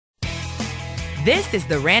This is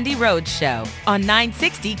the Randi Rhodes Show on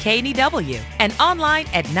 960 KNEW and online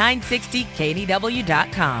at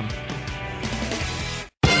 960KNEW.com.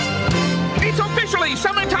 It's officially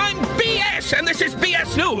summertime BS, and this is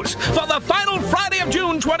BS News for the final Friday of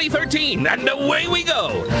June 2013, and away we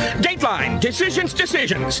go. Dateline,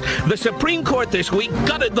 decisions. The Supreme Court this week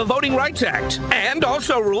gutted the Voting Rights Act and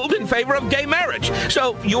also ruled in favor of gay marriage.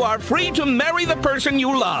 So you are free to marry the person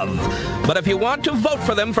you love. But if you want to vote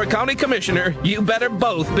for them for county commissioner, you better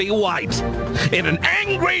both be white. In an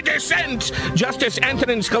angry dissent, Justice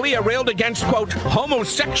Antonin Scalia railed against, quote,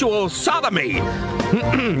 homosexual sodomy.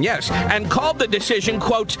 Yes, and called the decision,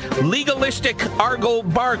 quote, legalistic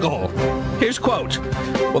argle-bargle. His quote,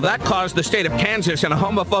 well, that caused the state of Kansas in a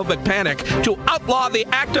homophobic panic to outlaw the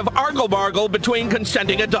act of argle-bargle between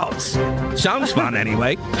consenting adults. Sounds fun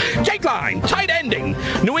anyway. Dateline, tight ending.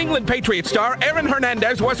 New England Patriots star Aaron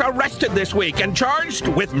Hernandez was arrested this week and charged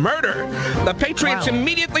with murder. The Patriots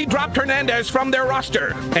immediately dropped Hernandez from their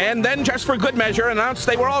roster and then, just for good measure, announced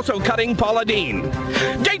they were also cutting Paula Dean.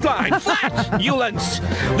 Dateline, flatulence.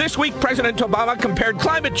 This week, President Obama compared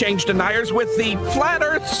climate change deniers with the Flat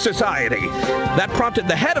Earth Society. That prompted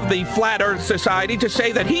the head of the Flat Earth Society to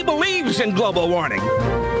say that he believes in global warming,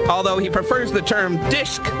 although he prefers the term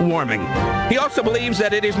disk warming. He also believes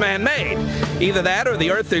that it is man-made. Either that or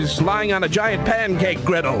the Earth is lying on a giant pancake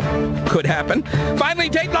griddle. Could happen.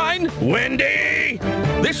 Finally, Dateline, Wendy!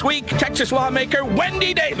 This week, Texas lawmaker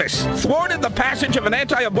Wendy Davis thwarted the passage of an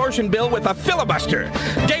anti-abortion bill with a filibuster.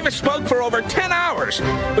 Davis spoke for over 10 hours,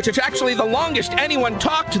 which is actually the longest anyone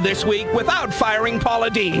talked this week without firing Paula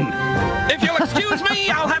Dean. If you'll excuse me,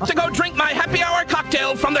 I'll have to go drink my happy hour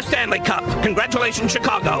cocktail from the Stanley Cup. Congratulations,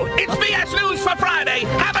 Chicago. It's BS News for Friday.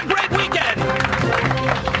 Have a great weekend.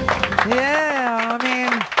 Yeah, I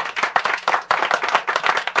mean,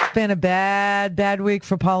 it's been a bad week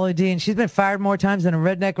for Paula Dean. She's been fired more times than a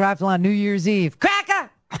redneck rifle on New Year's Eve. Cracker!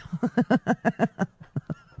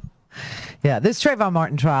 Yeah, this Trayvon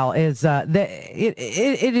Martin trial is it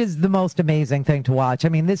is the most amazing thing to watch. I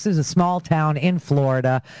mean, this is a small town in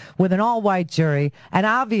Florida with an all-white jury, and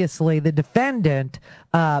obviously the defendant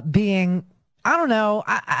being, I don't know,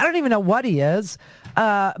 I don't even know what he is,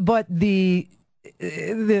 but the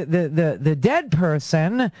dead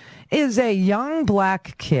person is a young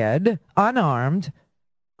black kid, unarmed,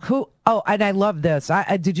 who, oh, and I love this.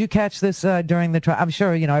 Did you catch this during the trial? I'm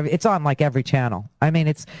sure, you know, it's on like every channel. I mean,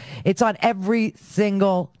 it's on every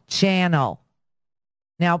single channel.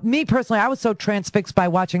 Now, me personally, I was so transfixed by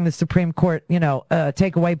watching the Supreme Court, you know,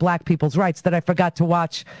 take away black people's rights that I forgot to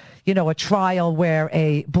watch, you know, a trial where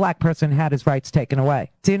a black person had his rights taken away.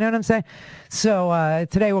 Do you know what I'm saying? So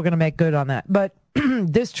today we're going to make good on that. But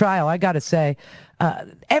this trial, I got to say,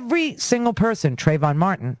 every single person, Trayvon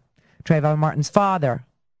Martin's father,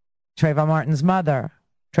 Trayvon Martin's mother,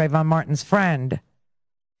 Trayvon Martin's friend,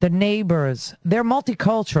 the neighbors, they're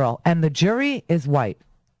multicultural, and the jury is white.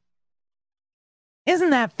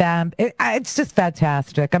 Isn't that fab? It's just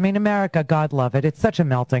fantastic. I mean, America, God love it. It's such a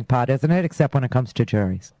melting pot, isn't it? Except when it comes to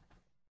juries.